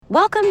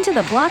Welcome to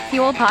the Block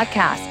Fuel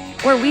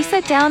Podcast, where we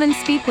sit down and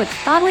speak with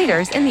thought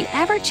leaders in the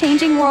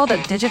ever-changing world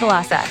of digital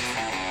assets.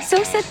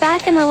 So sit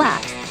back and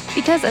relax,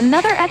 because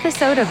another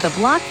episode of the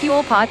Block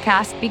Fuel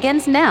Podcast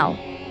begins now.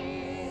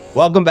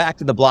 Welcome back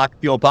to the Block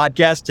Fuel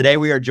Podcast. Today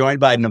we are joined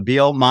by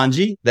Nabil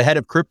Manji, the head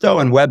of crypto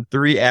and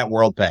Web3 at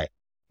Worldpay.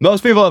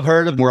 Most people have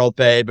heard of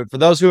Worldpay, but for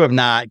those who have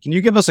not, can you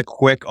give us a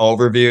quick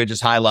overview,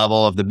 just high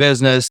level of the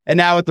business? And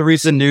now with the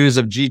recent news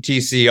of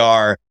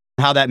GTCR,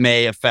 how that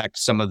may affect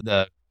some of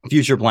the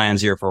future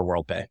plans here for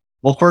Worldpay.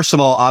 Well, first of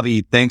all,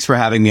 Avi, thanks for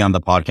having me on the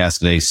podcast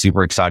today.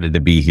 Super excited to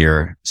be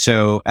here.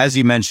 So as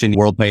you mentioned,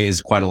 Worldpay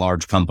is quite a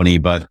large company,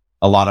 but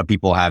a lot of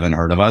people haven't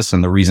heard of us.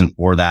 And the reason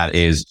for that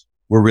is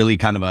we're really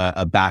kind of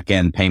a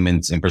back-end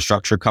payments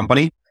infrastructure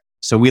company.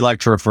 So we like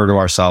to refer to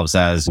ourselves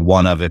as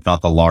one of, if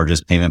not the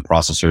largest payment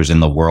processors in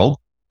the world,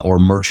 or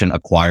merchant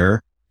acquirer,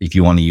 if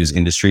you want to use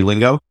industry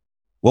lingo.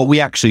 What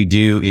we actually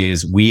do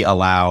is we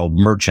allow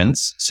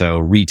merchants, so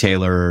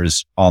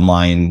retailers,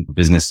 online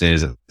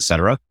businesses, et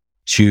cetera,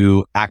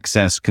 to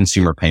access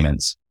consumer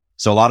payments.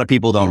 So a lot of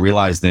people don't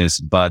realize this,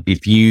 but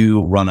if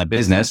you run a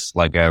business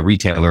like a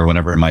retailer,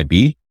 whatever it might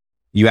be,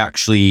 you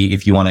actually,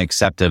 if you want to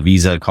accept a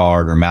Visa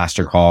card or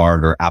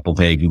MasterCard or Apple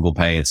Pay, Google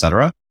Pay, et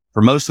cetera,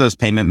 for most of those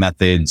payment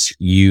methods,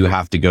 you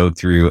have to go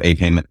through a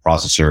payment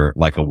processor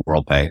like a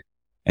Worldpay.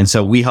 And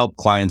so we help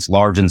clients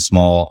large and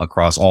small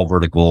across all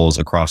verticals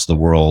across the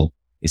world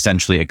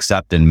essentially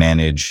accept and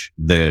manage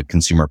the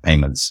consumer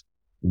payments.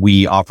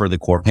 We offer the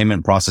core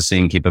payment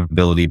processing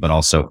capability, but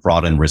also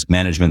fraud and risk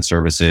management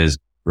services,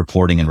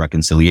 reporting and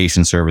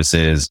reconciliation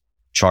services,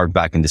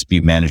 chargeback and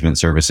dispute management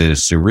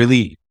services. So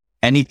really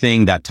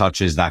anything that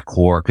touches that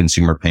core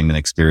consumer payment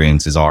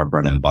experience is our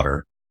bread and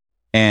butter.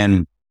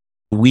 And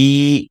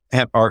we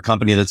have our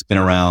company that's been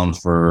around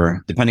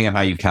for, depending on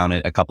how you count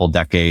it, a couple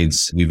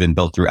decades. We've been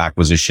built through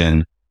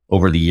acquisition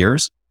over the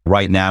years.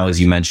 Right now, as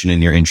you mentioned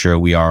in your intro,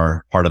 we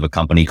are part of a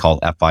company called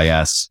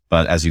FIS.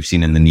 But as you've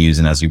seen in the news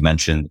and as you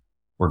mentioned,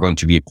 we're going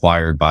to be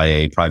acquired by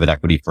a private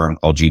equity firm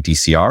called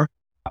GTCR.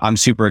 I'm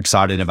super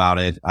excited about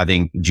it. I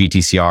think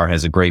GTCR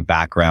has a great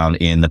background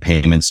in the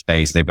payment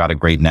space. They've got a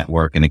great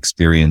network and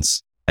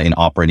experience in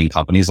operating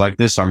companies like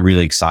this. So I'm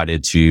really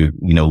excited to,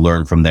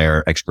 learn from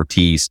their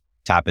expertise,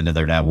 tap into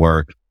their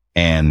network,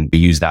 and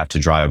use that to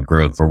drive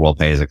growth for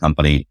Worldpay as a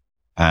company.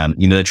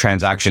 The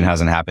transaction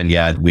hasn't happened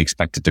yet. We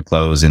expect it to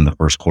close in the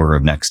first quarter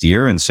of next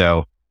year. And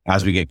so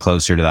as we get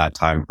closer to that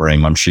time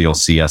frame, I'm sure you'll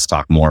see us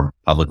talk more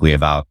publicly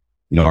about,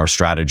 our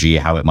strategy,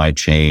 how it might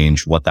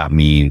change, what that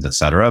means, et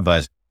cetera.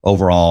 But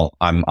overall,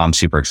 I'm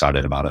super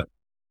excited about it.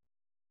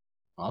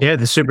 Yeah,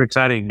 this is super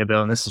exciting,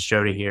 Nabil, and this is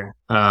Jody here.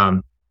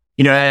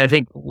 I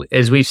think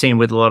as we've seen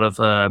with a lot of,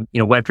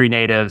 Web3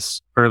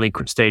 natives, early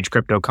stage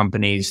crypto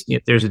companies,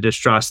 there's a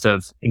distrust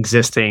of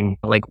existing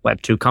like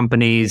Web2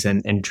 companies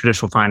and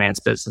traditional finance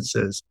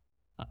businesses.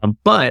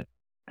 But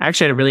I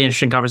actually had a really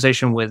interesting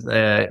conversation with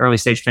early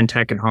stage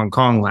fintech in Hong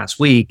Kong last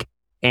week,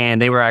 and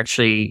they were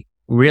actually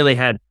really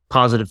had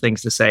positive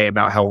things to say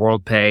about how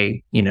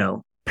Worldpay,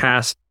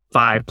 past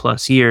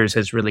 5+ years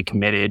has really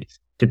committed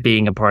to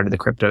being a part of the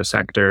crypto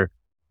sector,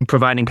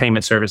 providing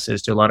payment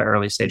services to a lot of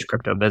early stage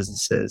crypto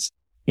businesses.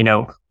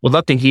 Would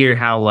love to hear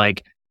how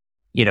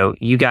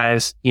you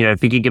guys,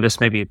 if you could give us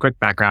maybe a quick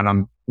background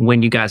on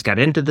when you guys got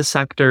into the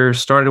sector,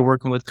 started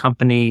working with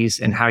companies,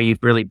 and how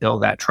you've really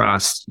built that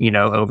trust,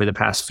 over the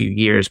past few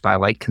years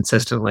by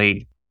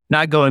consistently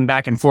not going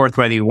back and forth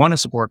whether you want to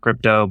support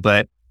crypto,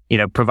 but,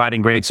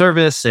 providing great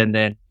service and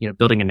then,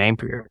 building a name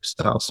for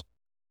yourselves.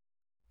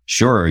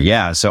 Sure.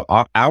 Yeah. So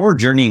our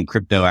journey in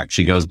crypto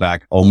actually goes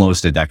back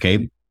almost a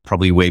decade,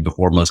 probably way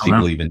before most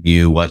people even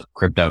knew what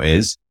crypto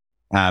is.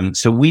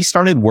 So we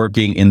started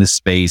working in the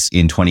space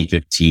in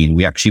 2015.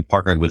 We actually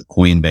partnered with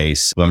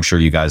Coinbase, who I'm sure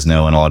you guys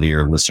know and a lot of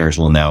your listeners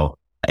will know,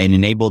 and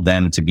enabled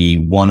them to be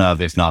one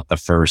of, if not the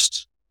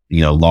first,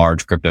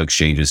 large crypto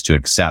exchanges to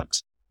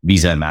accept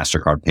Visa and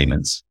MasterCard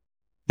payments.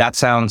 That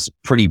sounds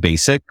pretty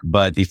basic,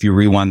 but if you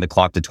rewind the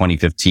clock to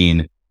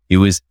 2015, it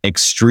was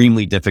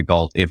extremely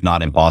difficult, if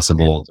not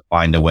impossible, to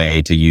find a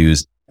way to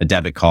use a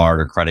debit card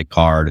or credit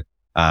card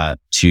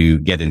to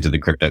get into the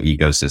crypto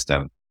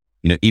ecosystem.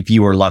 If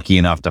you were lucky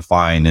enough to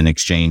find an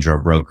exchange or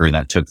a broker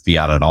that took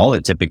fiat at all,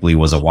 it typically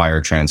was a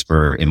wire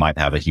transfer. It might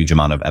have a huge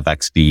amount of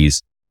FX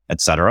fees,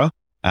 et cetera.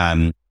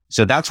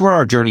 So that's where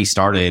our journey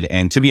started.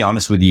 And to be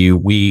honest with you,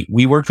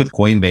 we worked with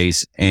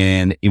Coinbase,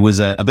 and it was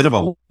a bit of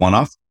a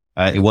one-off.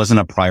 It wasn't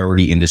a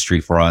priority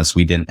industry for us.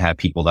 We didn't have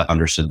people that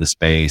understood the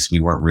space. We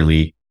weren't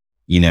really,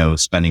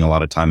 spending a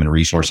lot of time and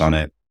resource on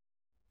it.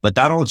 But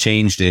that all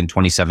changed in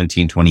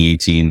 2017,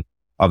 2018.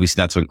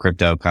 Obviously, that's when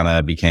crypto kind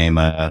of became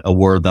a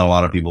word that a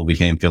lot of people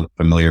became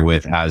familiar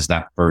with as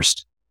that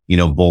first,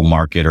 bull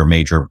market or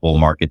major bull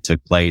market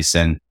took place.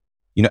 And,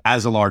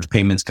 as a large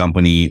payments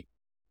company,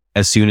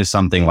 as soon as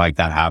something like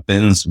that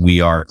happens, we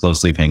are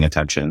closely paying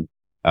attention.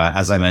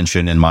 As I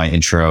mentioned in my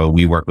intro,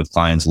 we work with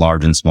clients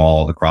large and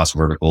small across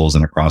verticals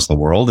and across the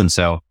world. And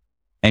so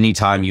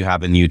anytime you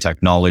have a new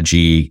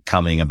technology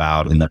coming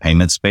about in the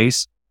payment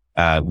space,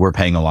 we're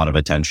paying a lot of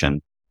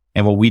attention.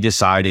 And what we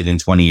decided in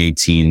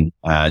 2019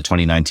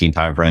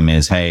 timeframe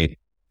is, hey,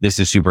 this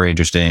is super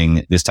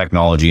interesting. This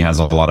technology has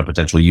a lot of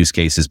potential use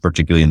cases,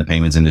 particularly in the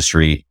payments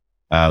industry.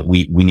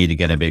 We need to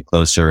get a bit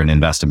closer and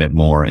invest a bit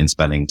more in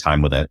spending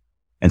time with it.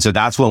 And so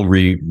that's when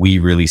we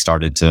really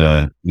started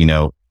to,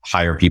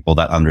 hire people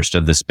that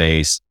understood the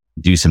space,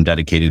 do some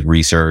dedicated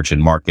research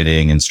and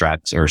marketing and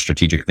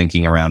strategic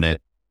thinking around it.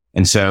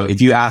 And so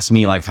if you ask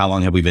me, like, how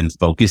long have we been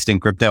focused in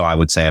crypto? I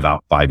would say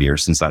about 5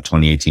 years since that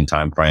 2018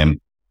 timeframe.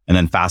 And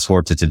then fast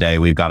forward to today,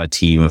 we've got a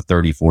team of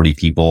 30, 40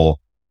 people,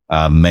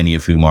 many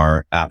of whom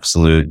are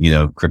absolute,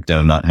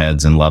 crypto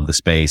nutheads and love the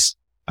space.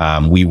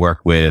 We work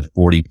with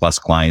 40 plus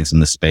clients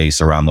in the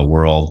space around the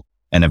world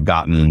and have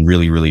gotten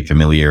really, really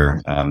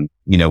familiar,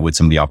 with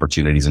some of the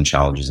opportunities and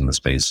challenges in the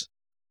space.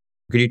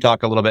 Could you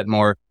talk a little bit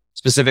more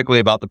specifically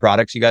about the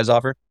products you guys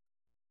offer?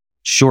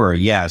 Sure.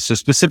 Yeah. So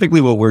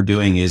specifically what we're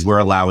doing is we're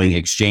allowing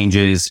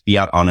exchanges,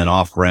 fiat on and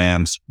off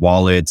ramps,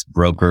 wallets,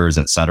 brokers,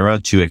 et cetera,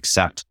 to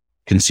accept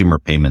consumer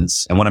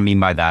payments. And what I mean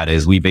by that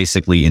is we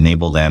basically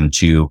enable them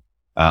to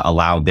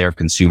allow their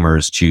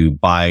consumers to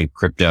buy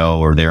crypto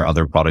or their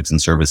other products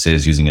and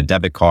services using a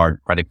debit card,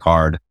 credit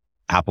card,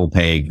 Apple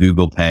Pay,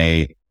 Google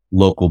Pay,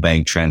 local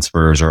bank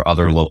transfers, or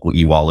other local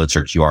e-wallets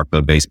or QR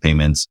code based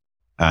payments.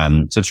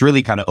 So it's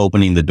really kind of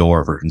opening the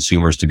door for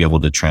consumers to be able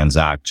to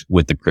transact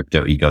with the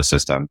crypto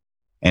ecosystem.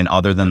 And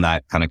other than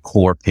that kind of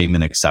core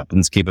payment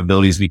acceptance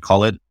capabilities, we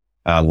call it,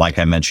 like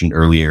I mentioned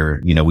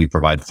earlier, we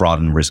provide fraud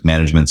and risk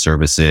management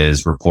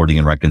services, reporting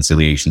and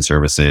reconciliation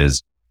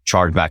services,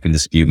 chargeback and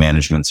dispute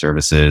management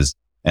services,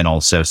 and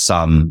also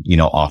some,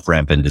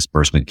 off-ramp and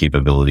disbursement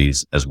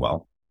capabilities as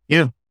well.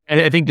 Yeah.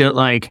 And I think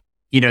that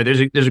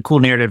there's a cool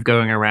narrative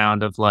going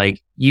around of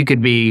like, you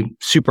could be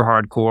super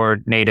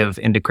hardcore native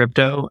into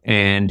crypto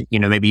and,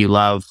 maybe you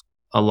love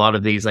a lot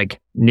of these like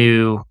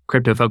new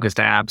crypto focused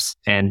apps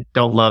and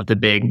don't love the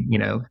big,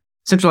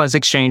 centralized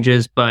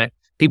exchanges, but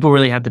people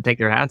really have to take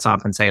their hats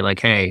off and say like,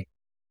 hey,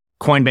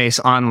 Coinbase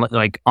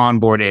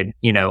onboarded,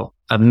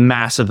 a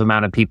massive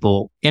amount of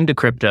people into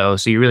crypto.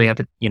 So you really have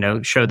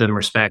to, show them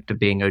respect of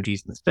being OGs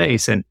in the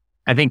space. And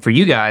I think for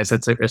you guys,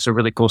 it's a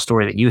really cool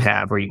story that you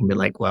have where you can be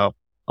like, well,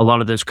 a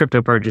lot of those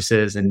crypto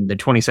purchases in the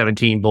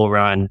 2017 bull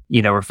run,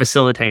 were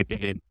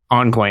facilitated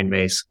on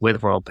Coinbase with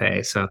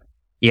Worldpay. So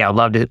yeah, I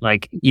loved it.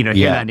 Hear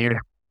that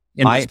near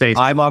in the space.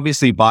 I'm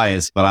obviously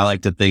biased, but I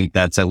like to think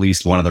that's at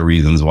least one of the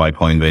reasons why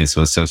Coinbase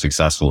was so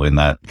successful in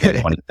that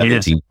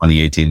 2017,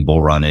 2018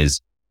 bull run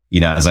is,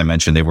 as I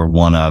mentioned, they were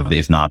one of,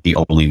 if not the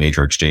only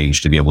major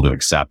exchange to be able to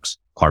accept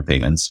card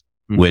payments,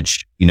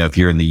 which, if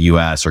you're in the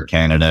US or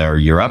Canada or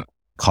Europe,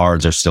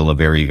 cards are still a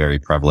very, very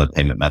prevalent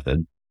payment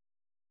method.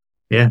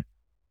 Yeah.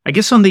 I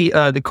guess on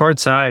the card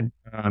side,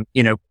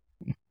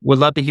 would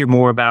love to hear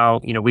more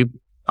about, Avi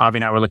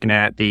and I were looking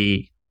at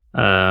the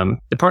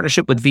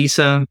partnership with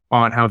Visa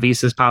on how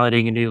Visa is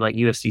piloting a new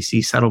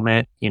USDC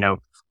settlement.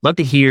 Love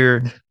to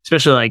hear,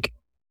 especially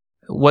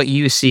what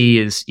you see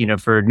is,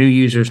 for new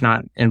users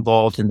not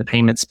involved in the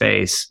payment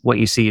space, what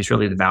you see is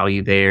really the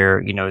value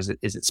there. Is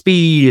it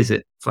speed? Is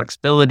it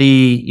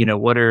flexibility?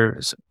 What are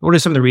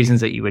some of the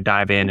reasons that you would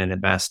dive in and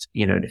invest,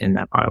 in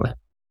that pilot?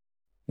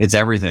 It's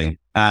everything.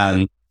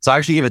 So I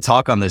actually gave a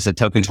talk on this at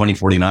Token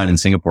 2049 in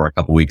Singapore a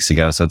couple of weeks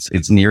ago. So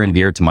it's near and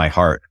dear to my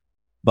heart.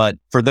 But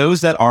for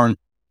those that aren't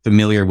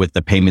familiar with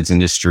the payments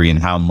industry and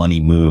how money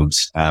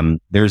moves,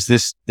 there's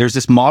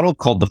this model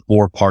called the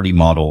four-party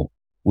model,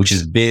 which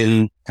has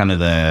been kind of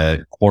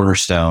the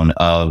cornerstone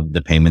of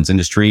the payments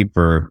industry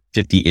for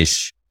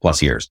 50-ish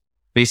plus years.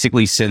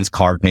 Basically, since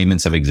card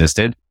payments have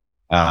existed,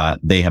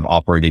 they have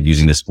operated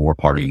using this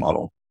four-party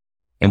model.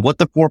 And what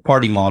the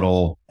four-party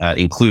model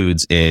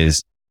includes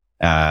is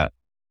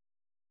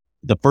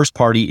the first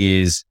party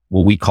is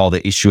what we call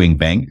the issuing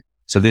bank.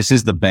 So this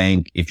is the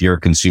bank, if you're a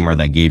consumer,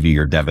 that gave you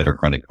your debit or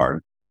credit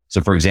card.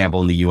 So for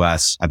example, in the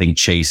US, I think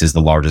Chase is the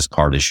largest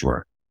card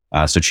issuer.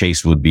 So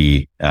Chase would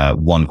be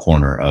one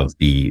corner of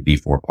the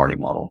four-party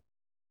model.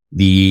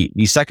 The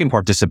second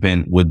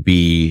participant would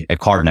be a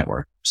card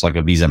network. It's like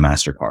a Visa,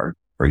 MasterCard,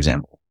 for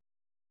example.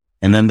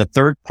 And then the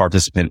third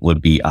participant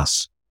would be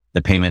us,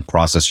 the payment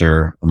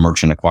processor,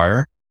 merchant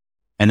acquirer.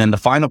 And then the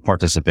final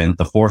participant,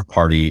 the fourth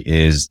party,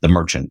 is the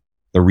merchant,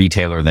 the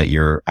retailer that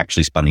you're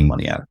actually spending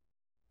money at.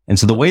 And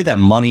so the way that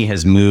money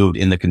has moved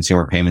in the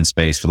consumer payment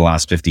space for the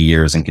last 50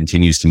 years and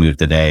continues to move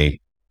today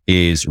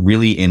is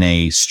really in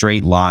a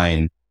straight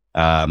line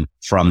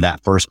from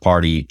that first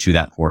party to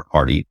that fourth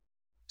party.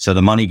 So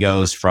the money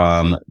goes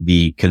from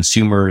the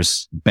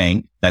consumer's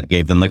bank that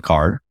gave them the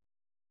card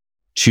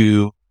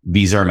to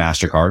Visa or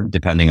MasterCard,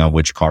 depending on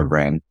which card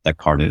brand that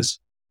card is,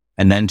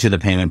 and then to the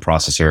payment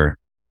processor,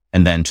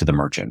 and then to the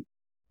merchant.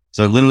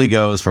 So it literally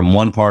goes from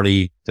one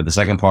party to the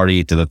second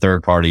party to the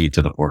third party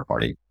to the fourth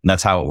party. And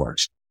that's how it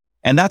works.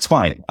 And that's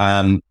fine.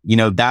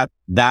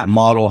 That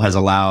model has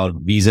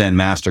allowed Visa and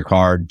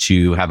MasterCard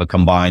to have a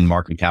combined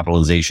market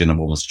capitalization of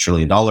almost $1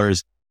 trillion.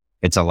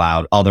 It's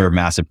allowed other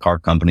massive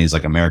card companies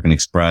like American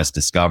Express,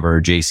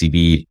 Discover,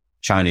 JCB,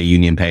 China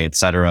UnionPay, et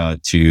cetera,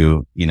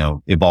 to,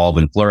 evolve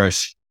and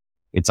flourish.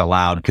 It's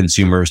allowed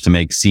consumers to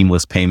make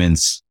seamless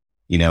payments,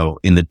 in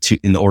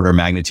the order of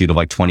magnitude of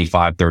like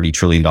 $25-30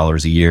 trillion a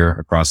year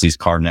across these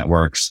card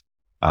networks.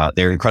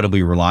 They're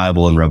incredibly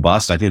reliable and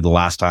robust. I think the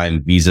last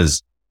time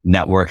Visa's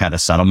network had a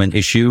settlement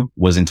issue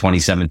was in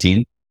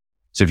 2017.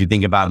 So if you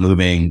think about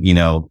moving,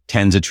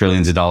 tens of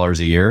trillions of dollars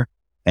a year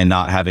and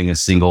not having a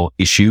single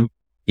issue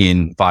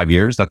in 5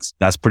 years,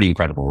 that's pretty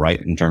incredible,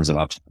 right? In terms of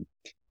uptime.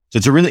 So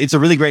it's a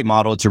really great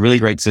model. It's a really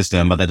great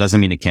system, but that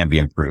doesn't mean it can't be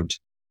improved.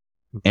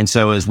 And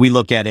so as we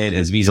look at it,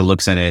 as Visa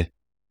looks at it,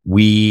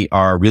 we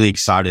are really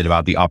excited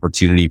about the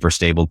opportunity for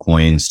stable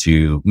coins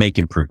to make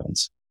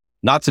improvements,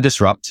 not to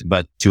disrupt,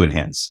 but to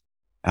enhance.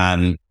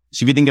 So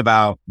if you think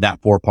about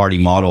that four-party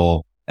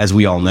model, as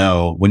we all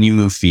know, when you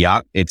move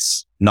fiat,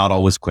 it's not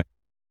always quick.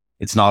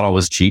 It's not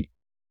always cheap.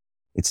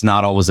 It's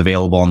not always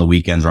available on the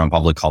weekends or on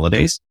public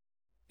holidays.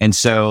 And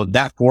so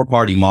that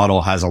four-party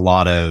model has a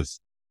lot of,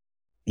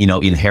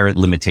 inherent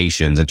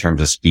limitations in terms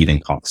of speed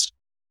and cost.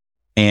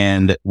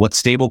 And what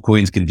stable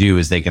coins can do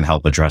is they can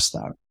help address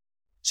that.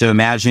 So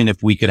imagine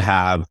if we could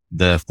have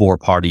the four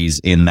parties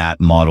in that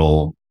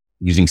model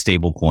using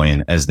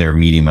stablecoin as their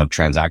medium of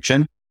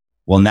transaction.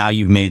 Well, now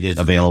you've made it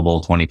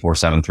available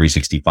 24/7,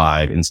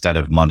 365 instead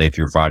of Monday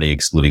through Friday,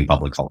 excluding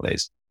public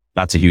holidays.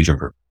 That's a huge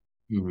improvement.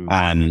 Mm-hmm.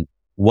 And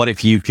what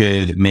if you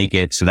could make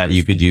it so that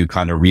you could do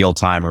kind of real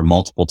time or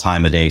multiple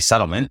time a day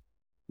settlement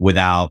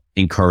without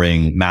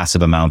incurring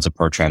massive amounts of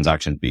per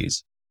transaction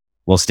fees?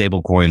 Well,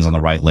 stablecoins on the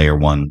right layer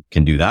one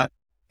can do that.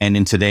 And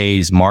in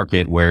today's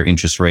market where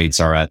interest rates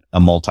are at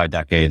a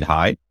multi-decade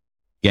high,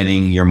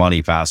 getting your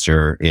money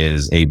faster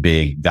is a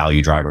big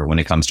value driver when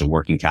it comes to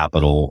working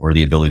capital or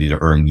the ability to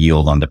earn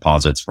yield on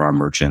deposits for our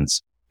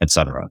merchants, et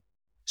cetera.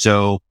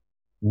 So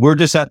we're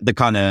just at the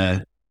kind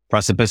of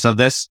precipice of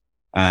this.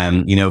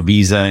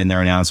 Visa in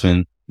their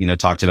announcement,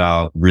 talked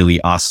about really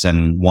us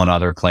and one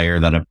other player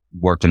that have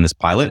worked in this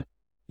pilot.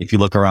 If you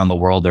look around the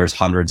world, there's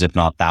hundreds, if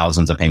not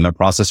thousands of payment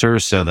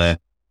processors. So the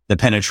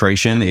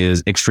penetration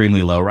is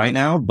extremely low right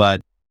now,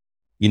 but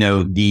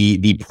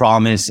the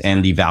promise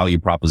and the value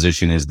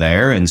proposition is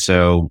there. And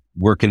so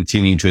we're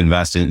continuing to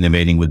invest in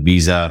innovating with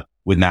Visa,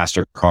 with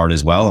MasterCard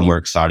as well. And we're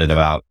excited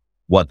about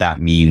what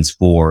that means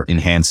for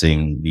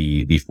enhancing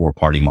the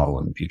four-party model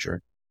in the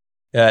future.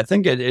 Yeah, I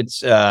think it's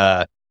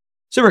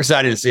super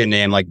excited to see a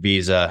name like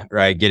Visa,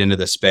 right, get into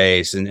the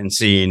space and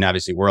seeing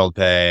obviously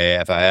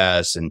Worldpay,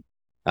 FIS, and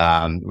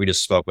we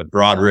just spoke with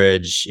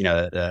Broadridge,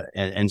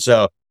 and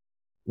so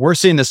we're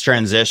seeing this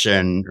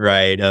transition,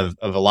 right, of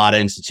a lot of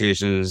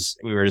institutions.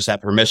 We were just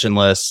at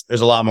permissionless.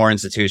 There's a lot more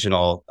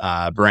institutional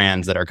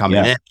brands that are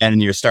coming in,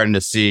 and you're starting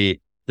to see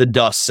the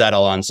dust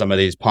settle on some of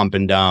these pump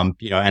and dump,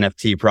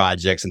 NFT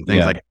projects and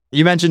things like that.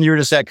 You mentioned you were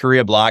just at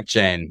Korea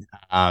Blockchain,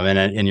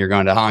 and you're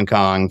going to Hong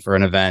Kong for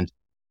an event.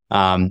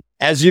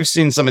 As you've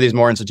seen some of these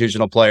more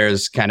institutional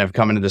players kind of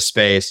come into the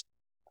space,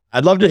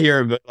 I'd love to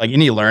hear like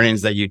any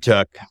learnings that you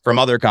took from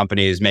other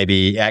companies,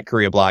 maybe at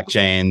Korea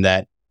Blockchain,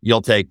 that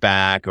you'll take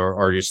back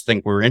or just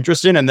think we're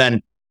interested. And then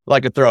I'd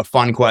like to throw a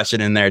fun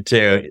question in there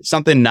too.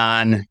 Something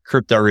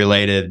non-crypto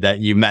related that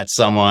you met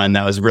someone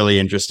that was really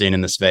interesting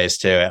in the space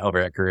too over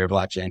at Korea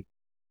Blockchain.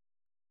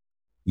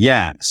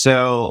 Yeah.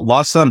 So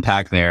lots to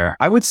unpack there.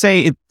 I would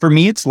say for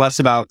me, it's less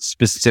about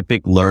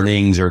specific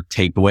learnings or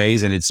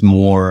takeaways, and it's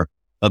more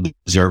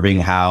observing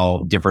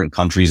how different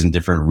countries and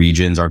different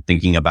regions are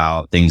thinking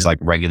about things like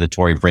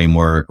regulatory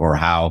framework or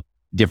how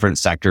different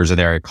sectors of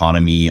their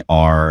economy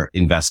are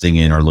investing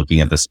in or looking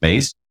at the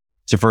space.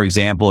 So for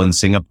example, in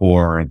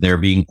Singapore, they're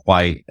being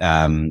quite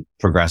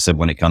progressive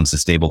when it comes to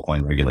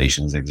stablecoin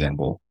regulations,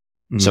 example.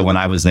 Mm-hmm. So when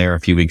I was there a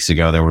few weeks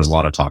ago, there was a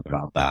lot of talk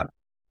about that.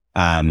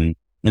 And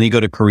you go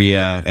to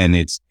Korea and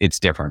it's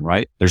different,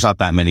 right? There's not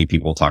that many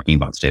people talking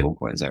about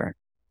stablecoins there.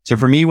 So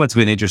for me, what's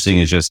been interesting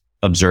is just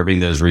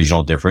observing those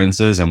regional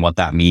differences and what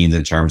that means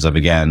in terms of,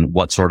 again,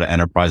 what sort of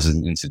enterprises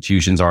and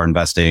institutions are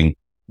investing,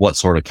 what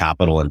sort of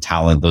capital and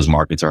talent those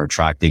markets are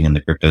attracting in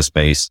the crypto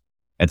space,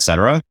 et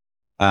cetera.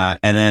 And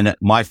then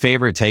my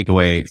favorite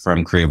takeaway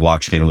from Korea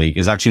Blockchain Week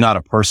is actually not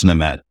a person I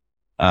met,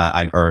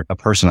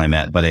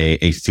 but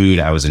a food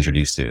I was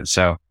introduced to.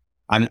 So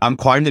I'm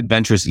quite an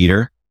adventurous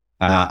eater.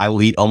 I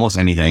will eat almost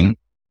anything.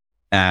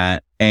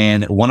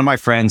 And one of my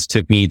friends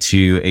took me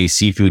to a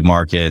seafood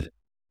market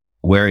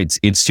where it's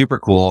super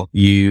cool.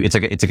 It's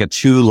like a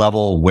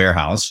 2-level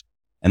warehouse,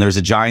 and there's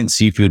a giant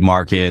seafood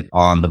market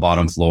on the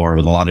bottom floor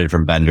with a lot of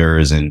different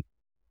vendors. And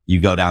you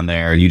go down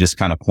there, you just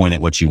kind of point at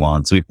what you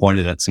want. So we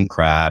pointed at some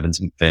crab and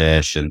some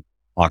fish and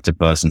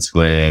octopus and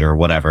squid or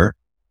whatever.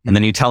 And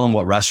then you tell them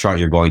what restaurant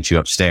you're going to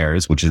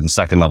upstairs, which is the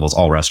second level is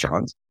all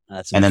restaurants.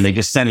 And then they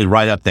just send it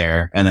right up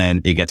there, and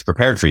then it gets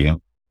prepared for you.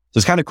 So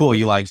it's kind of cool.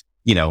 You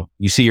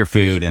see your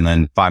food, and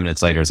then 5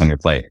 minutes later it's on your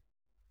plate.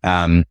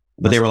 But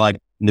they were like,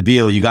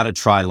 Nabil, you got to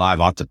try live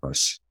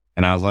octopus.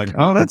 And I was like,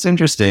 oh, that's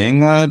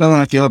interesting. I don't know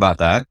how I feel about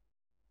that.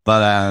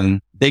 But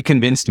they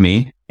convinced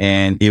me,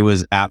 and it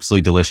was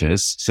absolutely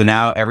delicious. So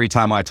now every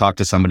time I talk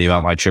to somebody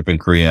about my trip in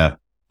Korea,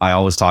 I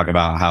always talk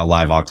about how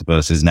live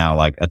octopus is now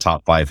like a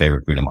top 5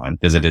 favorite food of mine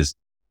because it is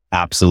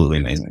absolutely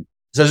amazing.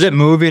 So is it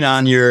moving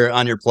on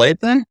your plate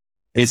then?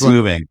 It's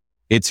moving.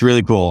 It's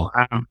really cool.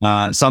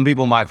 Some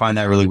people might find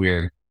that really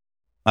weird.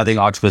 I think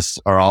octopus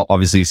are all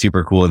obviously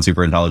super cool and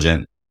super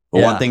intelligent.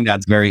 But one thing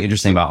that's very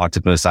interesting about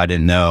octopus I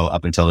didn't know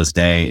up until this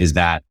day is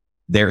that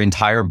their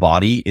entire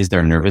body is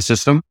their nervous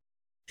system.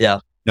 Yeah.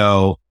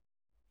 So,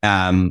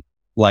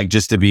 like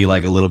just to be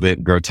like a little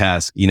bit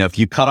grotesque, if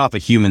you cut off a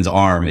human's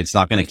arm, it's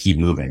not going to keep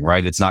moving,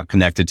 right? It's not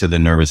connected to the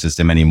nervous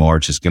system anymore.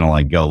 It's just going to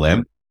like go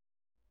limp.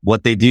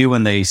 What they do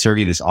when they serve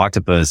you this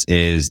octopus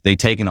is they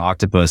take an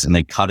octopus and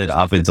they cut it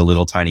up into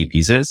little tiny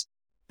pieces,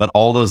 but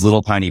all those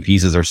little tiny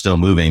pieces are still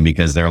moving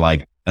because they're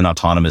like an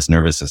autonomous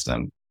nervous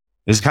system.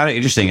 It's kind of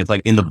interesting. It's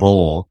like in the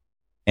bowl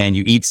and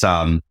you eat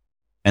some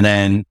and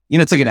then,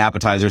 it's like an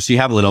appetizer. So you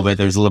have a little bit,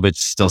 there's a little bit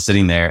still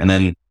sitting there and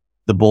then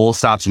the bowl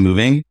stops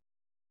moving.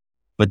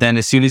 But then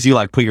as soon as you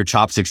like put your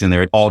chopsticks in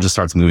there, it all just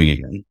starts moving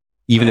again,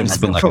 even if it's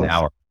been like an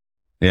hour.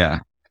 Yeah.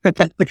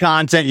 That's the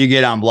content you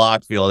get on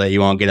Blockfield that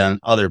you won't get on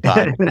other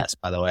podcasts,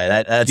 by the way.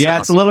 That's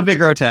it's a little bit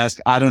grotesque.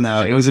 I don't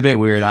know. It was a bit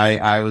weird.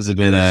 I was a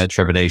bit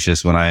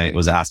trepidatious when I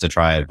was asked to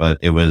try it, but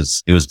it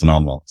was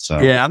phenomenal. So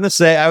yeah, I'm gonna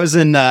say I was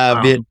in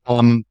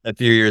Vietnam a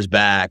few years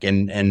back,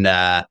 and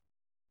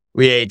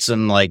we ate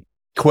some like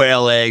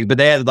quail eggs, but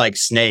they had like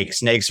snakes.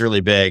 Snakes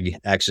really big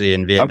actually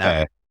in Vietnam.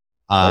 Okay.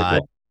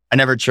 Cool. I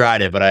never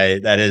tried it,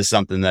 but that is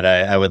something that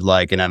I would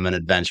like, and I'm an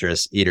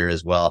adventurous eater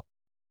as well.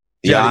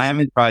 Yeah, I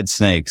haven't tried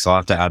snakes, so I'll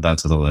have to add that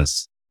to the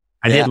list.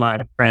 I did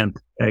line a friend,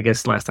 I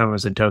guess last time I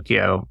was in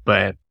Tokyo,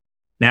 but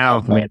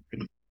now man,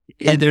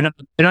 they're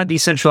not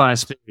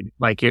decentralized food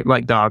like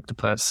the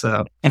octopus.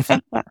 So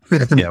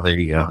yeah, there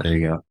you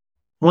go.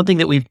 One thing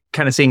that we've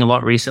kind of seeing a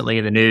lot recently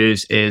in the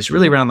news is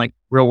really around like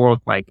real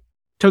world, like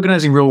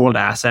tokenizing real world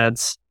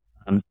assets.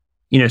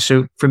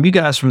 So from you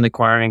guys from the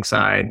acquiring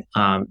side,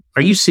 are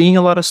you seeing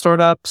a lot of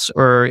startups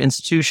or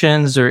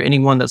institutions or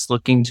anyone that's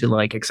looking to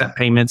like accept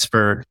payments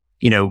for,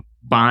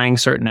 buying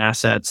certain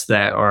assets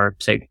that are,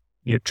 say,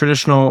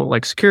 traditional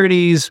like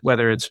securities,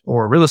 whether it's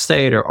or real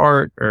estate or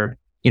art or,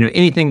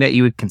 anything that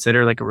you would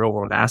consider like a real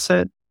world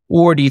asset?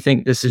 Or do you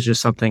think this is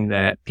just something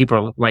that people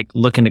are like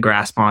looking to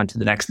grasp onto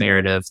the next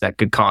narrative that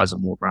could cause a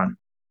bull run?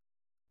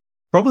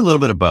 Probably a little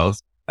bit of both,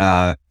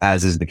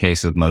 as is the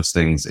case with most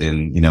things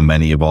in,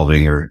 many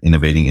evolving or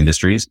innovating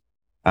industries.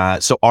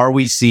 So are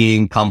we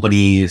seeing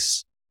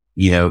companies,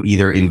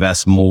 either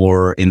invest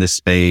more in the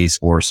space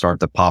or start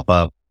to pop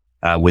up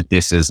with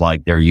this as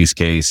like their use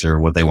case or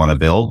what they want to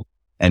build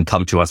and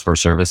come to us for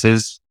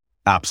services?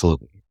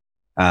 Absolutely.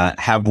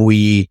 Have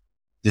we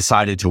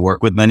decided to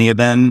work with many of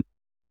them?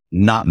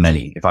 Not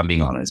many, if I'm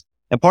being honest.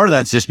 And part of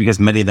that's just because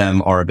many of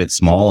them are a bit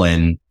small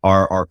and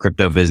our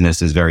crypto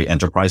business is very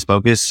enterprise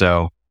focused.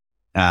 So,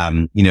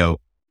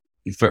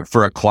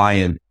 for a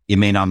client, it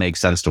may not make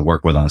sense to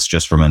work with us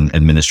just from an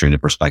administrative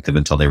perspective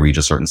until they reach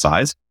a certain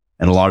size.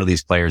 And a lot of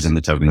these players in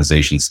the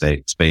tokenization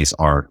space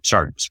are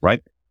startups,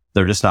 right?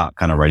 They're just not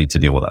kind of ready to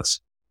deal with us.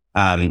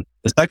 The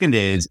second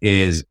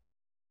is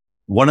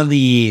one of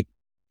the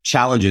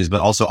challenges, but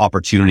also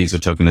opportunities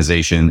of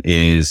tokenization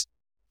is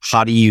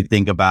how do you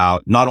think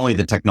about not only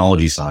the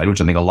technology side, which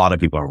I think a lot of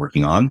people are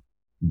working on,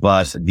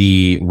 but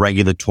the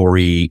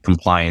regulatory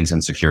compliance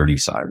and security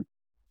side.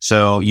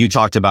 So you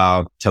talked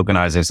about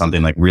tokenizing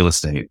something like real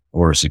estate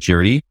or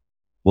security.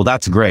 Well,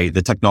 that's great.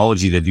 The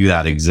technology to do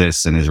that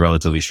exists and is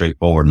relatively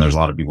straightforward. And there's a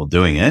lot of people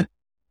doing it.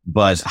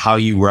 But how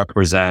you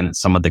represent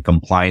some of the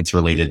compliance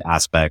related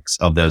aspects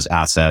of those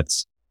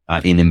assets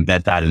and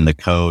embed that in the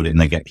code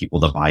and then get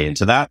people to buy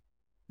into that.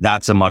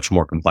 That's a much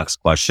more complex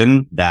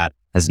question that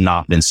has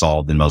not been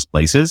solved in most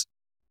places.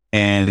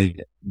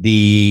 And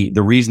the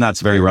reason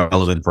that's very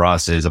relevant for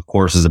us is, of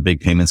course, as a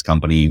big payments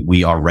company,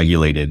 we are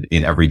regulated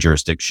in every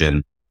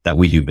jurisdiction that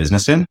we do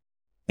business in.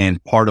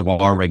 And part of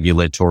our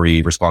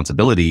regulatory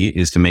responsibility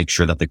is to make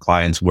sure that the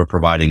clients we're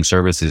providing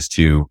services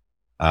to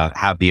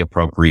have the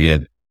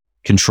appropriate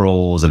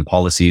controls and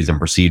policies and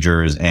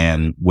procedures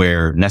and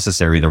where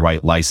necessary, the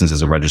right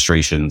licenses and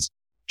registrations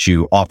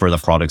to offer the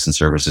products and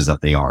services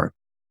that they are.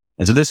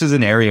 And so this is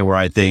an area where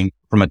I think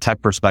from a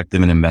tech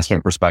perspective and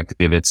investment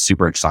perspective, it's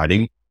super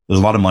exciting.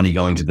 There's a lot of money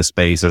going to the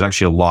space. There's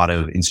actually a lot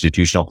of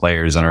institutional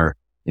players that are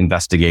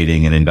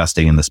investigating and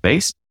investing in the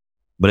space,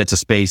 but it's a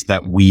space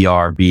that we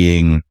are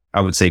being,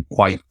 I would say,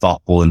 quite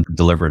thoughtful and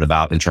deliberate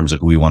about in terms of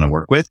who we want to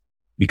work with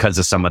because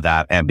of some of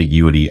that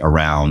ambiguity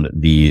around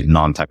the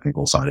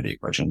non-technical side of the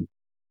equation.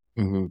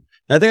 Mm-hmm.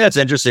 I think that's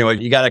interesting.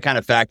 You got to kind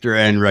of factor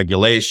in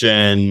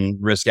regulation,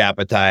 risk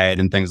appetite,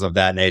 and things of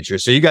that nature.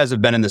 So you guys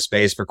have been in the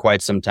space for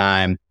quite some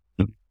time.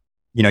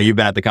 You've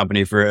been at the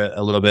company for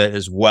a little bit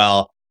as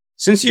well.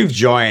 Since you've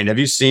joined, have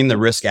you seen the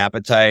risk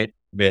appetite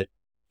bit,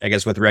 I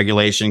guess, with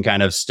regulation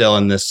kind of still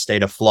in this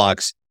state of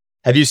flux?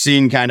 Have you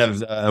seen kind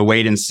of a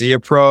wait and see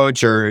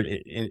approach or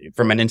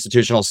from an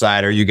institutional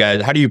side,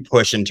 how do you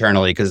push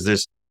internally? Because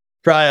there's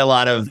probably a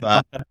lot of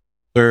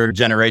third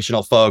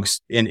generational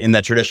folks in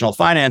the traditional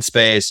finance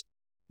space.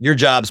 Your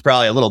job's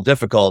probably a little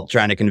difficult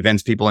trying to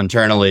convince people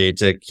internally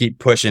to keep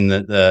pushing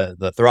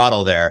the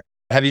throttle there.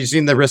 Have you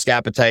seen the risk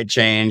appetite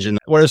change? And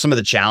what are some of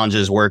the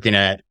challenges working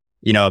at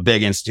a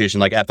big institution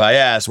like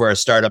FIS where a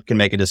startup can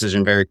make a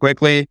decision very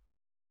quickly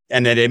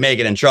and then they may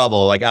get in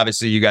trouble. Like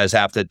obviously you guys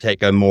have to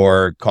take a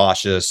more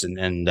cautious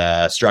and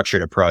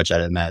structured approach,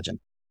 I'd imagine.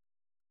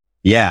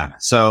 Yeah.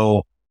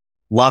 So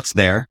lots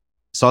there.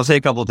 So I'll say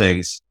a couple of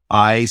things.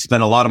 I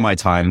spent a lot of my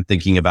time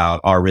thinking about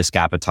our risk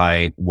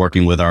appetite,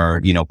 working with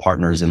our,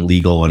 partners in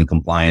legal and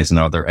compliance and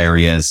other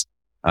areas,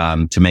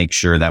 to make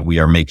sure that we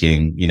are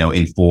making,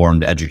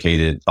 informed,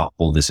 educated,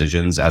 thoughtful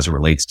decisions as it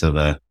relates to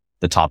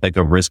the topic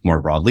of risk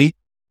more broadly.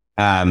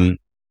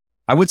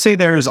 I would say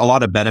there's a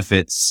lot of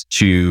benefits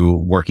to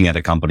working at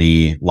a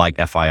company like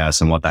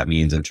FIS and what that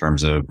means in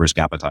terms of risk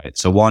appetite.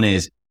 So one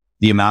is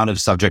the amount of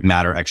subject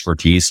matter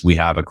expertise we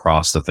have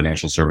across the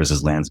financial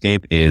services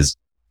landscape is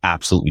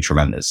absolutely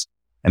tremendous.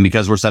 And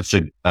because we're such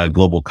a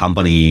global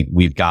company,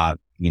 we've got,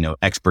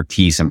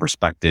 expertise and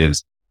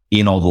perspectives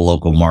in all the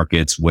local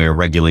markets where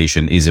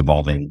regulation is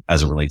evolving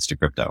as it relates to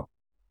crypto.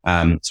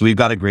 So we've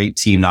got a great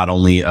team, not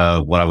only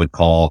of what I would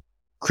call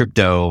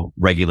crypto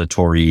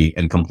regulatory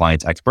and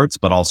compliance experts,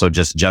 but also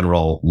just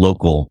general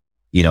local,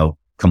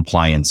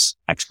 compliance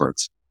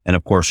experts. And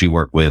of course, we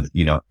work with,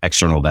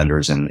 external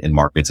vendors in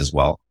markets as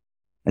well.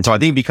 And so I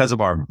think because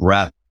of our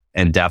breadth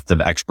and depth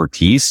of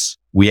expertise,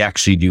 we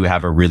actually do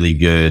have a really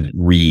good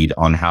read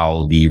on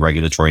how the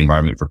regulatory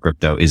environment for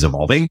crypto is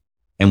evolving.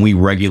 And we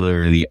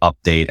regularly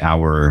update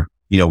our,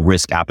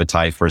 risk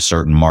appetite for a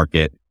certain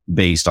market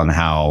based on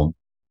how,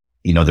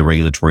 the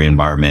regulatory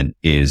environment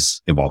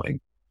is evolving.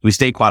 We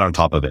stay quite on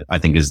top of it, I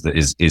think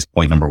is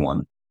point number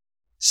one.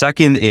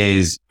 Second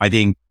is, I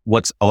think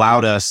what's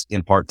allowed us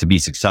in part to be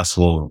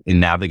successful in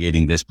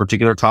navigating this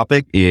particular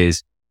topic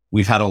is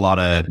we've had a lot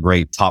of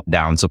great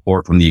top-down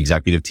support from the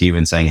executive team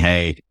and saying,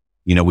 hey,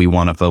 we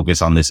want to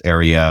focus on this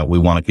area. We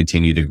want to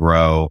continue to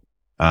grow.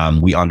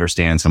 We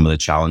understand some of the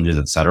challenges,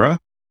 et cetera.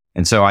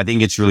 And so I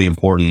think it's really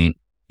important,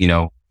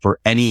 for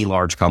any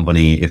large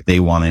company, if they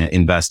want to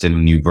invest in a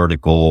new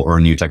vertical or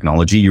a new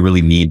technology, you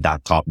really need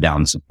that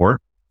top-down support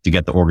to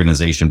get the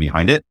organization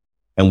behind it.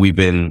 And we've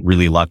been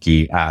really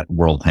lucky at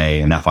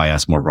Worldpay and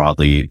FIS more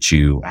broadly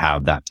to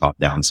have that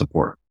top-down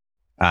support.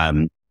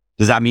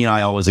 Does that mean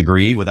I always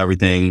agree with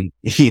everything,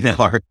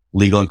 our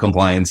legal and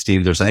compliance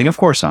teams are saying? Of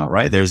course not,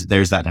 right? There's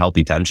that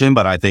healthy tension,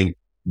 but I think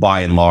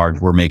by and large,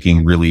 we're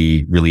making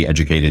really, really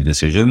educated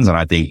decisions. And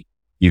I think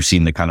you've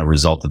seen the kind of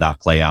result of that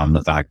play out in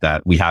the fact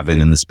that we have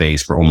been in the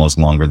space for almost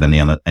longer than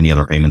any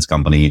other payments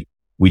company.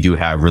 We do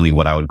have really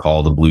what I would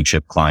call the blue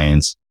chip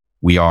clients.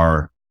 We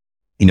are,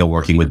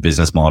 working with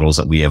business models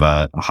that we have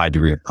a high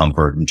degree of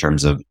comfort in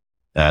terms of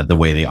the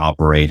way they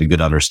operate, a good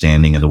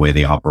understanding of the way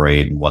they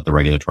operate, what the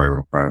regulatory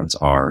requirements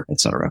are,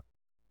 et cetera.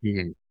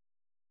 Mm-hmm.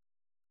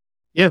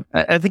 Yeah,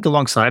 I think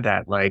alongside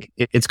that,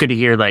 it's good to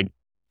hear,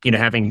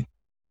 having,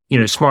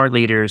 smart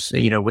leaders,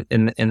 in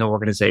the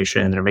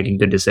organization that are making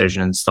good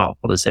decisions,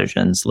 thoughtful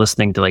decisions,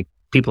 listening to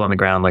people on the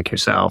ground like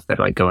yourself that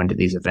go into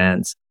these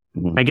events.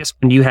 Mm-hmm. I guess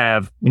when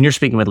you're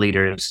speaking with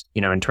leaders,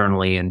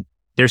 internally and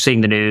they're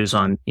seeing the news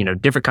on,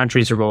 different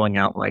countries are rolling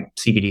out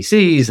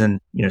CBDCs and,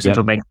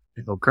 central bank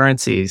digital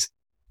currencies.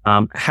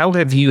 How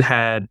have you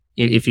had,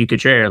 if you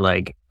could share,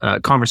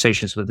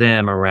 conversations with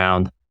them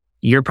around,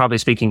 you're probably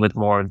speaking with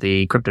more of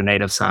the crypto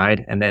native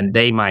side, and then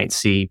they might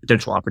see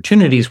potential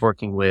opportunities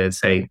working with,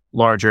 say,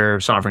 larger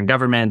sovereign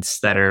governments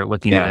that are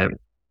looking at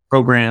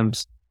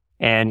programs,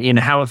 and,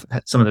 how have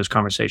some of those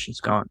conversations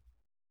gone?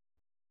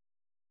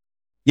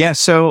 Yeah.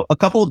 So a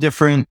couple of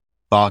different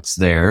thoughts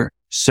there.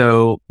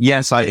 So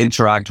yes, I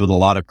interact with a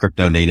lot of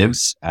crypto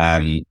natives,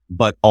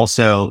 but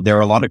also there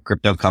are a lot of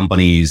crypto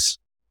companies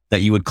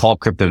that you would call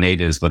crypto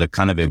natives, but have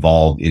kind of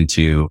evolved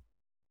into,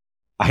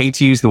 I hate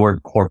to use the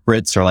word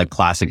corporates or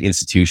classic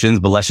institutions,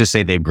 but let's just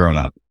say they've grown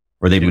up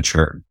or they've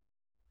matured.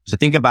 So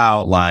think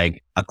about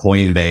a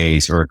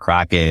Coinbase or a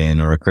Kraken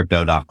or a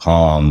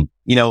crypto.com.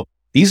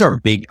 These are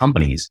big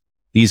companies.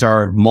 These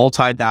are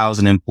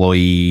multi-thousand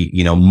employee,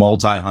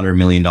 multi-$100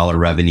 million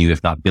revenue,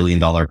 if not $1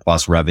 billion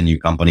plus revenue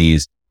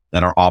companies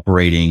that are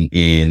operating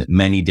in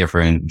many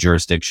different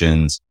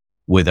jurisdictions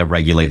with a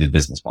regulated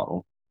business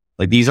model.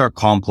 These are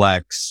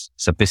complex,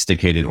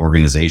 sophisticated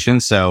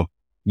organizations. So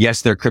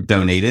yes, they're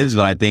crypto natives,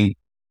 but I think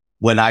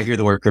when I hear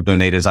the word crypto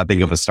natives, I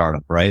think of a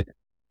startup, right?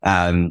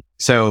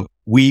 So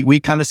we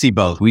kind of see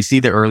both. We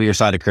see the earlier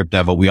side of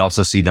crypto, but we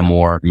also see the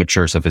more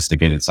mature,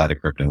 sophisticated side of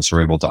crypto. So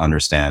we're able to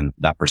understand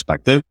that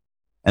perspective.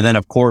 And then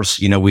of course,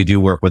 we do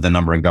work with a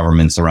number of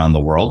governments around the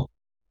world,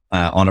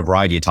 on a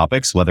variety of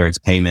topics, whether it's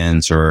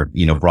payments or,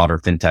 broader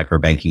fintech or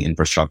banking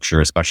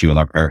infrastructure, especially with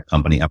our parent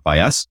company,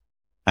 FIS.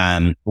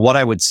 And what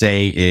I would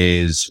say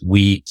is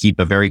we keep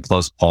a very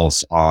close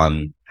pulse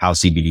on how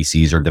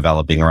CBDCs are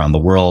developing around the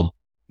world.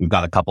 We've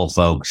got a couple of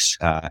folks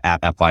at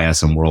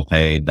FIS and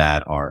Worldpay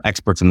that are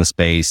experts in the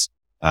space.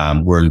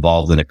 We're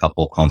involved in a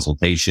couple of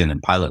consultation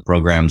and pilot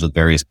programs with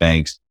various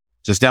banks.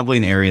 So it's definitely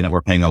an area that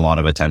we're paying a lot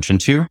of attention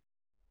to.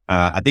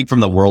 I think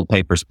from the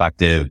Worldpay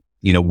perspective,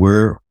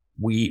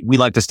 we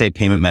like to stay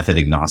payment method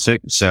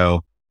agnostic.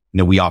 So,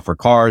 we offer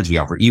cards, we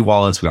offer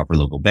e-wallets, we offer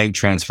local bank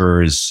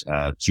transfers,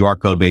 QR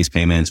code based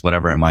payments,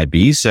 whatever it might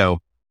be. So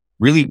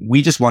really,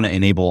 we just want to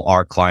enable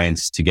our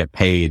clients to get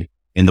paid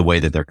in the way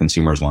that their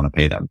consumers want to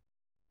pay them.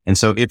 And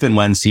so if and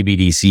when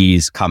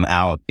CBDCs come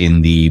out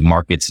in the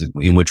markets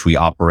in which we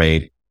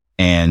operate,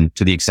 and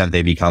to the extent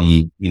they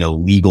become,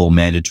 legal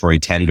mandatory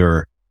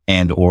tender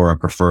and or a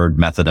preferred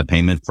method of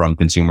payment from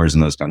consumers in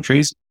those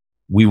countries,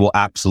 we will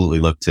absolutely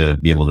look to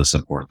be able to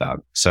support that.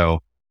 So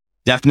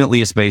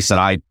definitely a space that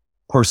I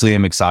personally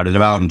am excited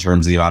about in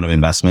terms of the amount of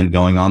investment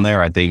going on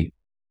there. I think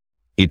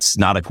it's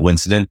not a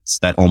coincidence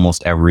that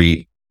almost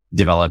every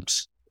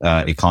developed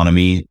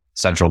economy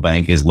central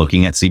bank is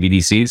looking at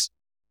CBDCs.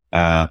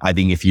 I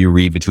think if you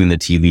read between the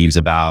tea leaves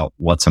about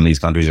what some of these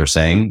countries are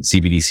saying,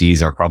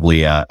 CBDCs are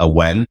probably a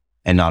when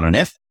and not an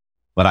if.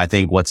 But I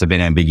think what's a bit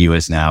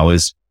ambiguous now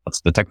is,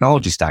 what's the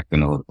technology stack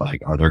going to look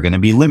like? Are there going to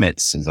be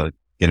limits? Is it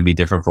going to be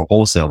different for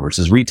wholesale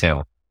versus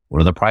retail?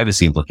 What are the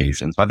privacy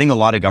implications? So I think a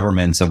lot of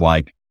governments have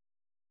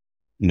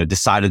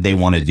decided they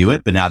want to do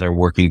it, but now they're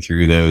working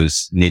through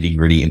those nitty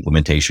gritty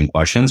implementation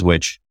questions,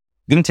 which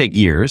is going to take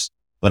years.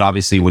 But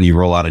obviously when you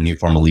roll out a new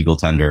form of legal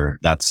tender,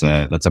 that's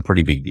a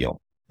pretty big deal.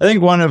 I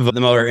think one of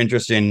the more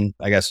interesting,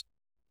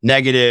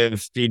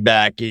 negative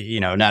feedback,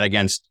 not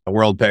against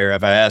Worldpay or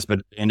FIS,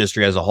 but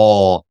industry as a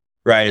whole,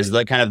 right, is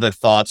the kind of the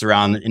thoughts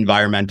around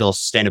environmental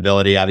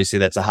sustainability. Obviously,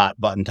 that's a hot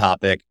button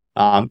topic.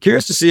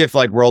 Curious to see if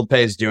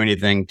Worldpay is doing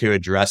anything to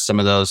address some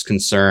of those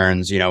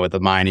concerns, with the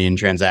mining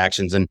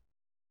transactions, and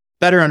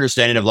better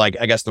understanding of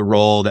the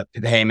role that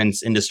the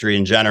payments industry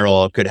in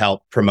general could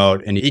help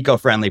promote and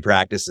eco-friendly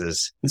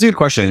practices. It's a good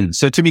question.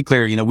 So to be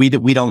clear, we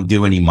don't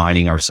do any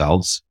mining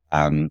ourselves.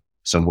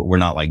 So we're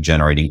not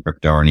generating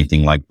crypto or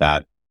anything like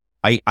that.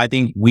 I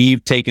think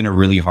we've taken a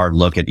really hard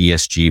look at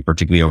ESG,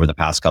 particularly over the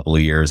past couple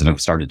of years, and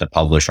have started to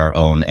publish our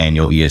own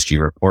annual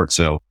ESG report.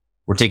 So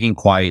we're taking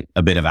quite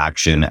a bit of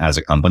action as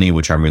a company,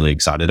 which I'm really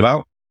excited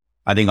about.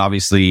 I think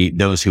obviously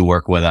those who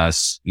work with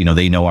us,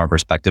 they know our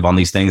perspective on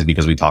these things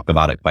because we talk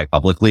about it quite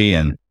publicly.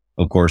 And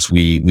of course,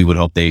 we would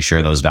hope they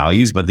share those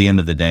values. But at the end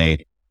of the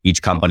day,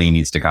 each company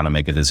needs to kind of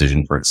make a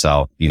decision for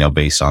itself,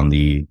 based on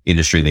the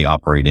industry they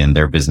operate in,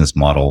 their business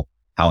model,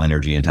 how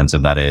energy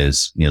intensive that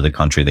is, the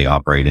country they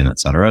operate in, et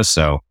cetera.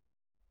 So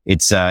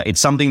it's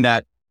something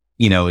that,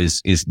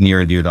 is near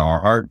and dear to our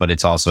heart, but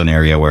it's also an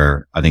area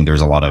where I think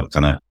there's a lot of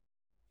kind of,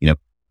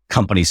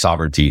 company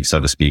sovereignty,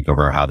 so to speak,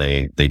 over how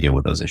they deal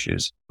with those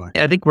issues.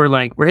 I think we're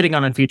hitting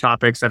on a few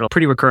topics that are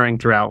pretty recurring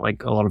throughout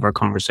a lot of our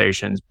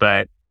conversations.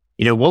 But,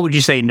 what would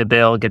you say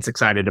Nabil gets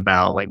excited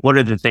about? What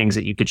are the things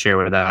that you could share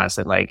with us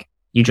that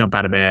you jump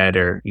out of bed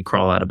or you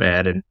crawl out of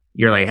bed and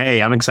you're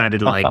hey, I'm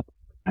excited to have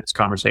this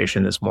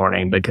conversation this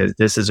morning because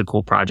this is a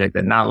cool project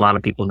that not a lot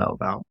of people know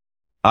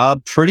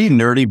about? Pretty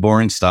nerdy,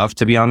 boring stuff,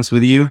 to be honest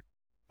with you.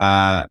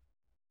 How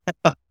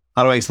do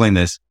I explain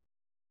this?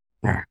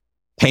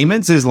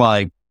 Payments is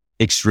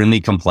extremely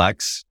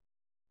complex,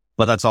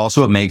 but that's also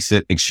what makes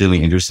it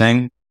extremely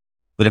interesting.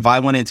 But if I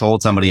went and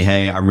told somebody,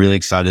 hey, I'm really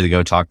excited to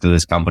go talk to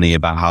this company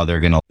about how they're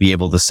going to be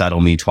able to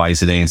settle me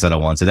twice a day instead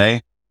of once a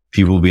day,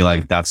 people will be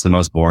that's the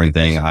most boring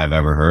thing I've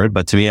ever heard.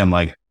 But to me, I'm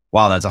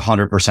wow, that's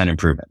 100%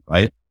 improvement,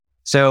 right?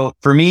 So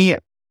for me,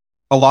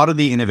 a lot of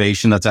the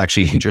innovation that's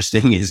actually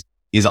interesting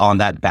is on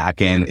that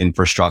back end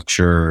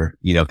infrastructure,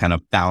 kind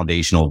of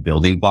foundational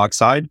building block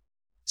side.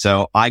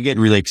 So I get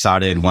really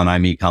excited when I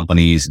meet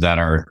companies that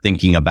are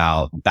thinking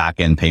about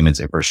back-end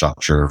payments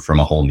infrastructure from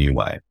a whole new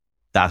way.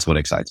 That's what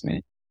excites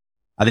me.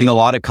 I think a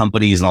lot of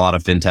companies and a lot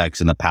of fintechs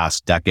in the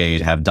past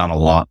decade have done a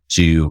lot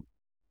to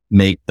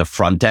make the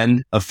front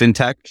end of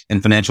fintech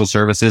and financial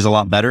services a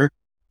lot better.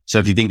 So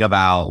if you think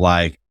about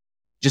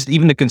just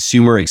even the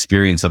consumer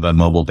experience of a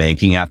mobile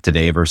banking app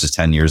today versus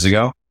 10 years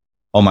ago,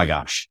 oh my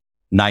gosh,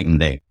 night and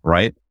day,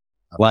 right?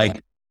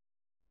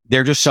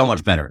 They're just so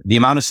much better. The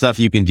amount of stuff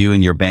you can do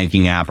in your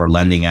banking app or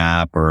lending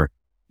app, or,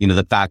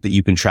 the fact that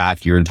you can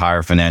track your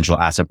entire financial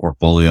asset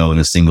portfolio in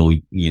a single,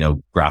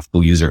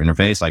 graphical user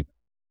interface,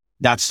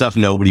 that stuff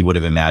nobody would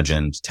have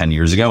imagined 10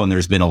 years ago. And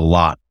there's been a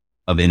lot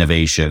of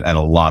innovation and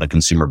a lot of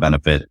consumer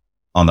benefit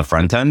on the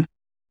front end.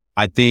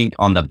 I think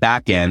on the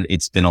back end,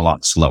 it's been a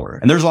lot slower.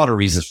 And there's a lot of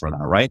reasons for that,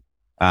 right?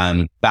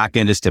 Back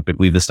end is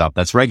typically the stuff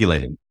that's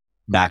regulated.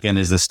 Back end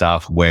is the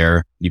stuff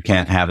where you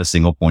can't have a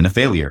single point of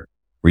failure,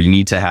 where you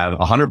need to have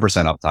 100%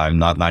 uptime,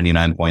 not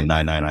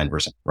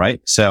 99.999%, right?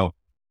 So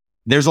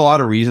there's a lot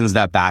of reasons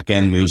that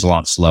backend moves a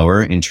lot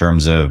slower in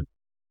terms of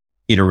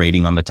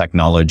iterating on the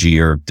technology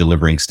or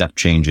delivering step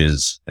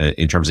changes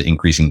in terms of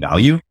increasing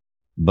value.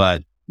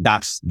 But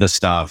that's the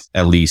stuff,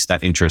 at least,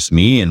 that interests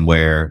me and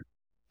where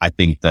I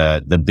think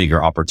the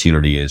bigger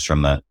opportunity is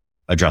from the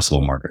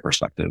addressable market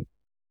perspective.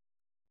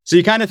 So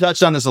you kind of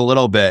touched on this a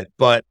little bit,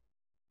 but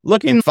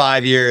looking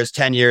 5 years,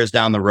 10 years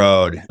down the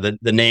road,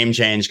 the name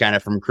change kind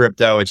of from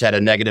crypto, which had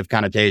a negative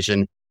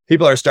connotation,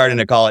 people are starting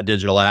to call it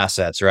digital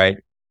assets, right?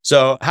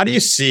 So how do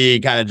you see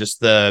kind of just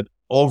the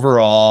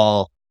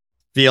overall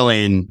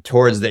feeling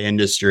towards the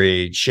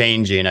industry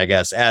changing, I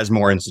guess, as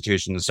more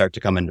institutions start to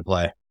come into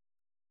play?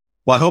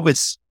 Well, I hope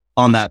it's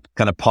on that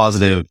kind of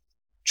positive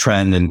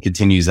trend and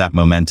continues that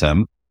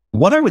momentum.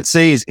 What I would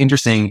say is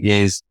interesting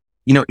is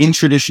in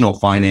traditional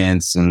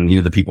finance and,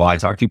 the people I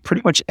talk to,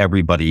 pretty much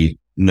everybody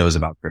knows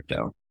about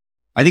crypto.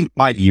 I think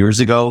 5 years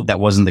ago, that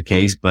wasn't the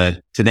case.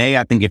 But today,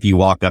 I think if you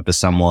walk up to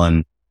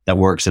someone that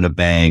works in a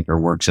bank or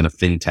works in a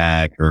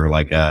fintech or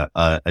like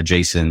a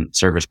adjacent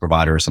service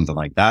provider or something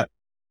like that,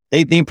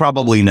 they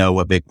probably know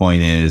what Bitcoin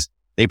is.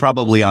 They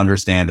probably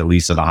understand, at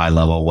least at a high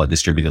level, what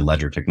distributed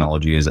ledger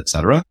technology is, et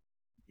cetera.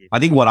 I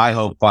think what I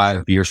hope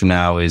 5 years from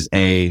now is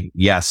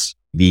yes,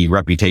 the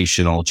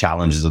reputational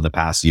challenges of the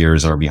past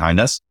years are behind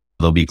us.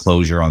 There'll be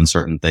closure on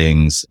certain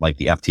things like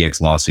the FTX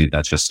lawsuit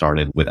that just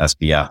started with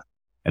SBF,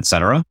 et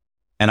cetera.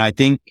 And I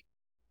think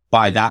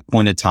by that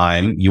point of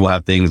time, you will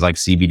have things like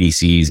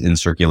CBDCs in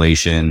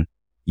circulation.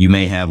 You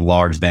may have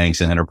large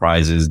banks and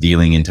enterprises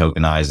dealing in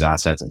tokenized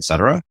assets, et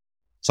cetera.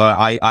 So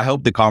I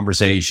hope the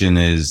conversation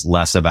is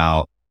less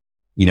about,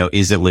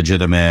 is it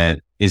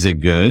legitimate? Is it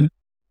good?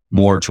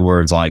 More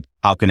towards like,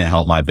 how can it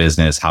help my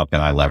business? How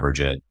can I leverage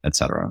it, et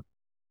cetera?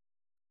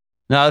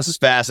 No, this is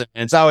fascinating.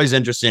 It's always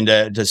interesting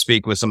to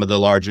speak with some of the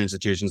larger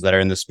institutions that are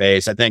in the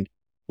space. I think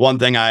one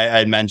thing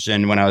I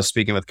mentioned when I was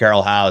speaking with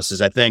Carol House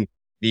is I think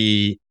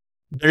there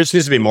just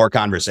needs to be more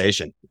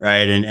conversation,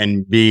 right?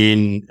 And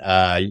being,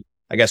 I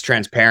guess,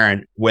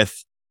 transparent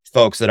with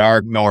folks that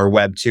are more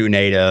Web 2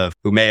 native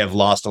who may have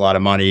lost a lot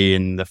of money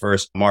in the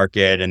first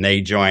market and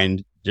they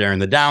joined during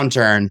the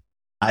downturn.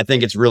 I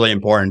think it's really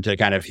important to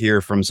kind of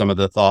hear from some of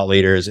the thought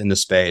leaders in the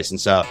space. And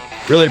so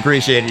really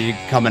appreciate you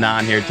coming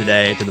on here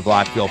today to the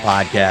Block Fuel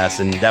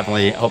podcast, and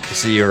definitely hope to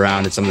see you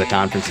around at some of the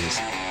conferences.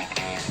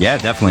 Yeah,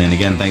 definitely. And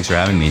again, thanks for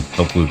having me.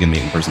 Hopefully we can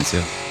meet in person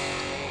soon.